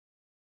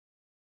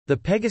The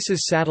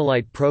Pegasus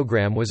satellite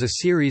program was a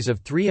series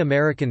of 3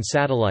 American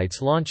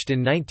satellites launched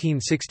in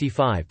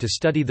 1965 to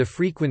study the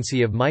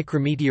frequency of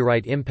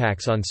micrometeorite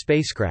impacts on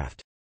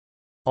spacecraft.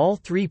 All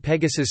 3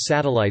 Pegasus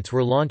satellites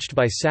were launched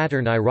by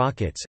Saturn I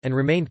rockets, and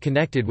remained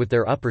connected with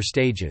their upper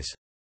stages.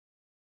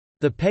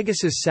 The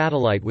Pegasus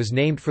satellite was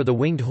named for the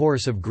winged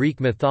horse of Greek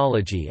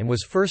mythology and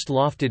was first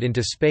lofted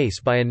into space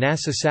by a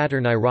NASA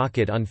Saturn I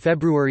rocket on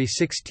February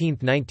 16,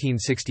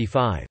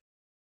 1965.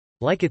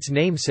 Like its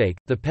namesake,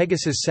 the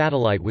Pegasus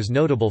satellite was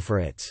notable for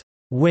its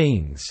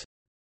wings,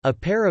 a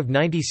pair of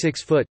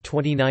 96-foot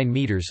 (29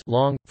 meters)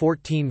 long,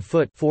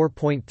 14-foot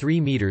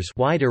 (4.3 meters)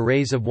 wide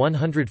arrays of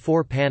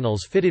 104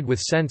 panels fitted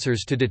with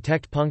sensors to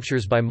detect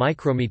punctures by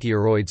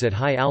micrometeoroids at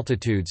high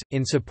altitudes,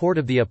 in support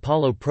of the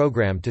Apollo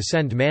program to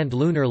send manned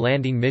lunar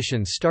landing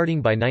missions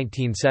starting by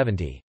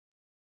 1970.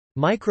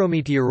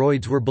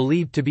 Micrometeoroids were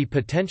believed to be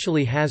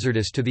potentially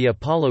hazardous to the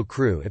Apollo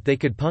crew if they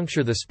could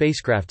puncture the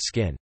spacecraft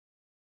skin.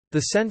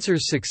 The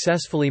sensors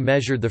successfully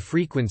measured the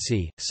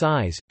frequency,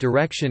 size,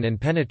 direction and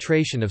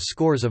penetration of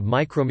scores of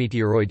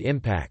micrometeoroid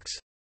impacts.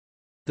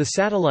 The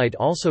satellite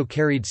also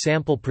carried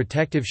sample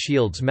protective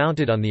shields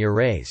mounted on the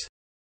arrays.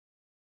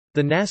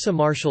 The NASA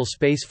Marshall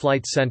Space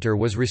Flight Center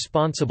was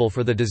responsible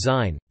for the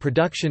design,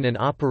 production and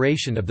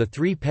operation of the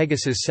 3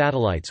 Pegasus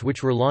satellites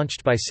which were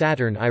launched by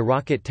Saturn I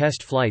rocket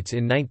test flights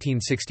in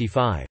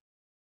 1965.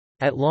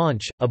 At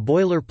launch, a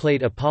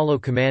boilerplate Apollo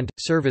Command –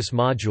 Service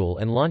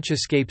Module and Launch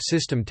Escape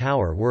System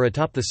Tower were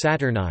atop the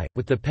Saturn I,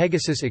 with the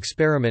Pegasus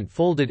experiment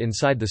folded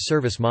inside the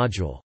service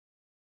module.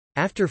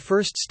 After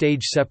first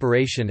stage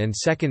separation and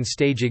second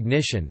stage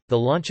ignition, the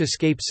launch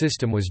escape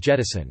system was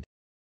jettisoned.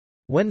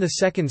 When the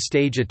second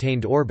stage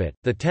attained orbit,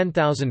 the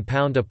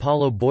 10,000-pound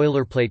Apollo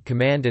boilerplate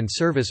command and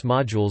service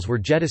modules were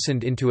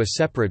jettisoned into a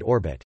separate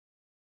orbit.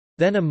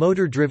 Then a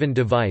motor-driven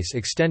device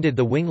extended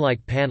the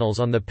wing-like panels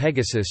on the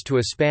Pegasus to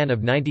a span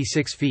of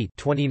 96 feet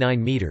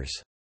 (29 meters).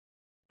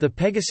 The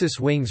Pegasus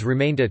wings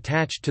remained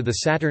attached to the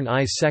Saturn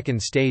I's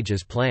second stage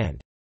as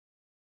planned.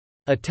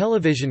 A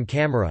television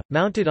camera,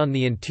 mounted on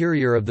the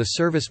interior of the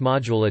service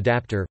module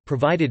adapter,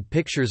 provided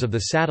pictures of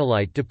the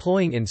satellite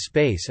deploying in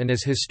space and,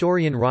 as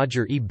historian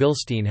Roger E.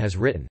 Bilstein has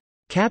written,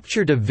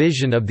 "captured a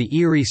vision of the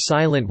eerie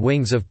silent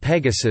wings of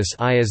Pegasus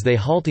I as they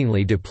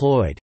haltingly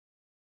deployed."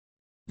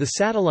 The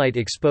satellite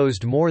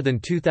exposed more than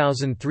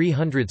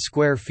 2,300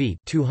 square feet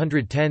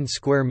 (210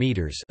 square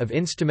meters) of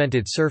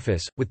instrumented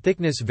surface, with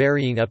thickness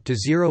varying up to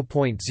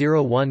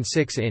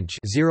 0.016 inch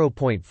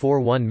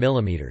 (0.41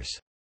 millimeters).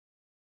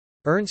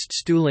 Ernst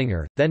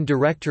Stuhlinger, then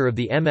director of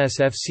the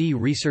MSFC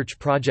Research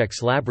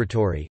Projects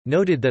Laboratory,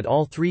 noted that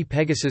all 3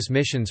 Pegasus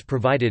missions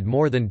provided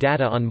more than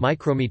data on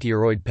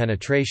micrometeoroid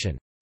penetration.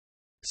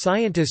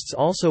 Scientists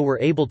also were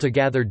able to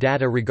gather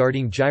data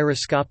regarding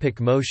gyroscopic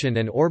motion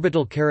and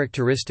orbital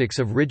characteristics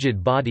of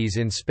rigid bodies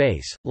in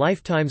space,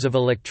 lifetimes of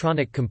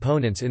electronic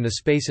components in the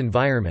space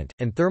environment,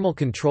 and thermal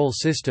control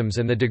systems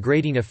and the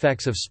degrading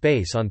effects of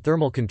space on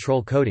thermal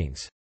control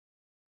coatings.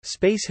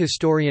 Space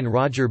historian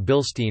Roger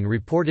Bilstein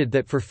reported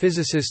that for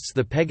physicists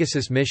the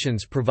Pegasus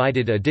missions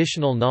provided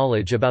additional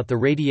knowledge about the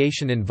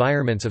radiation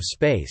environments of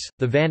space,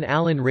 the Van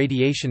Allen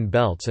radiation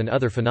belts and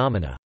other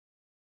phenomena.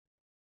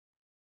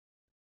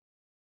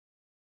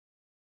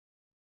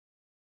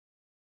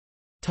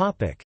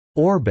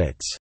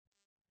 Orbits.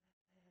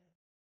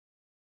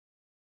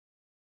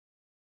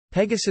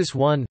 Pegasus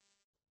 1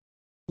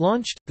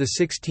 launched,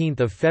 16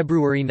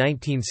 February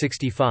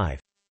 1965.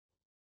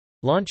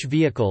 Launch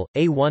vehicle,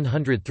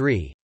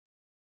 A-103.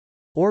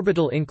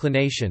 Orbital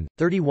inclination,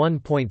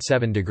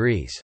 31.7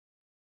 degrees.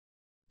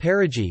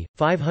 Perigee,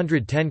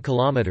 510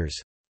 km.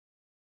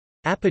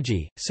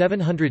 Apogee,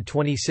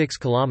 726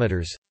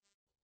 km.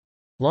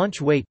 Launch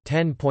weight,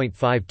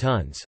 10.5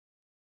 tons.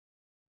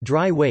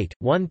 Dry weight,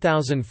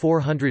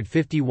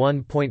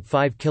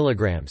 1,451.5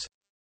 kilograms.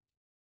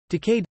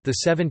 Decade,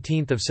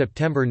 17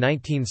 September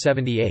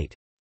 1978.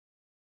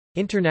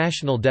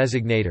 International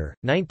designator,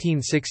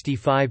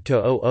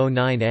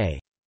 1965-009A.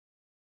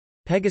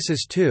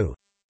 Pegasus 2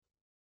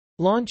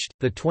 launched,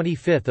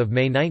 25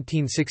 May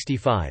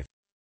 1965.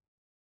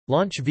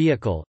 Launch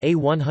vehicle,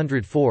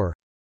 A-104.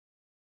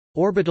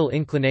 Orbital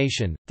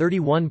inclination,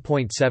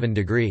 31.7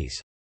 degrees.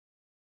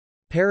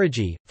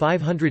 Perigee,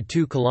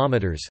 502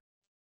 km.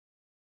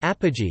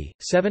 Apogee,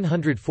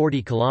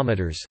 740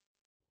 km.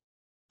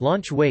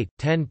 Launch weight,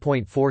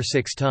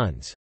 10.46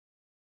 tons.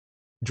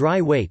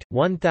 Dry weight,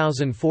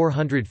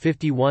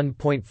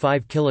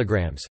 1,451.5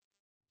 kilograms.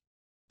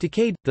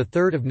 Decade,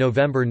 3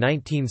 November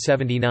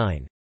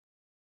 1979.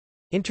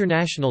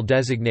 International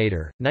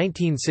designator,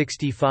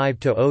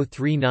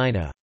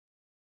 1965-039A.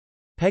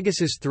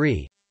 Pegasus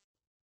 3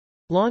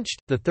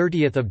 launched,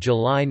 30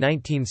 July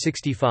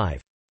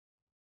 1965.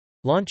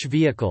 Launch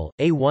vehicle,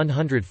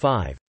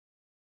 A-105.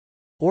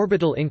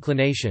 Orbital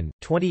inclination,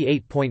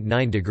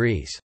 28.9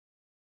 degrees.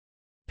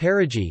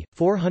 Perigee,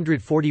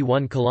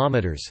 441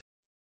 km.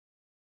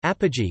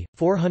 Apogee,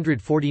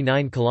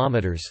 449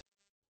 km.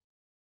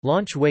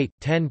 Launch weight,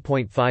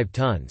 10.5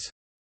 tons.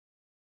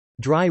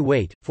 Dry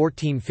weight,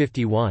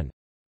 1451.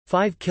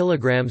 5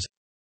 kilograms.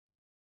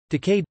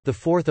 Decade,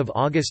 4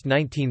 August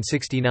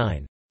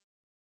 1969.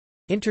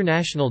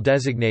 International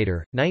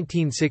Designator,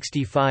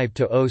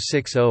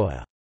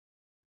 1965–060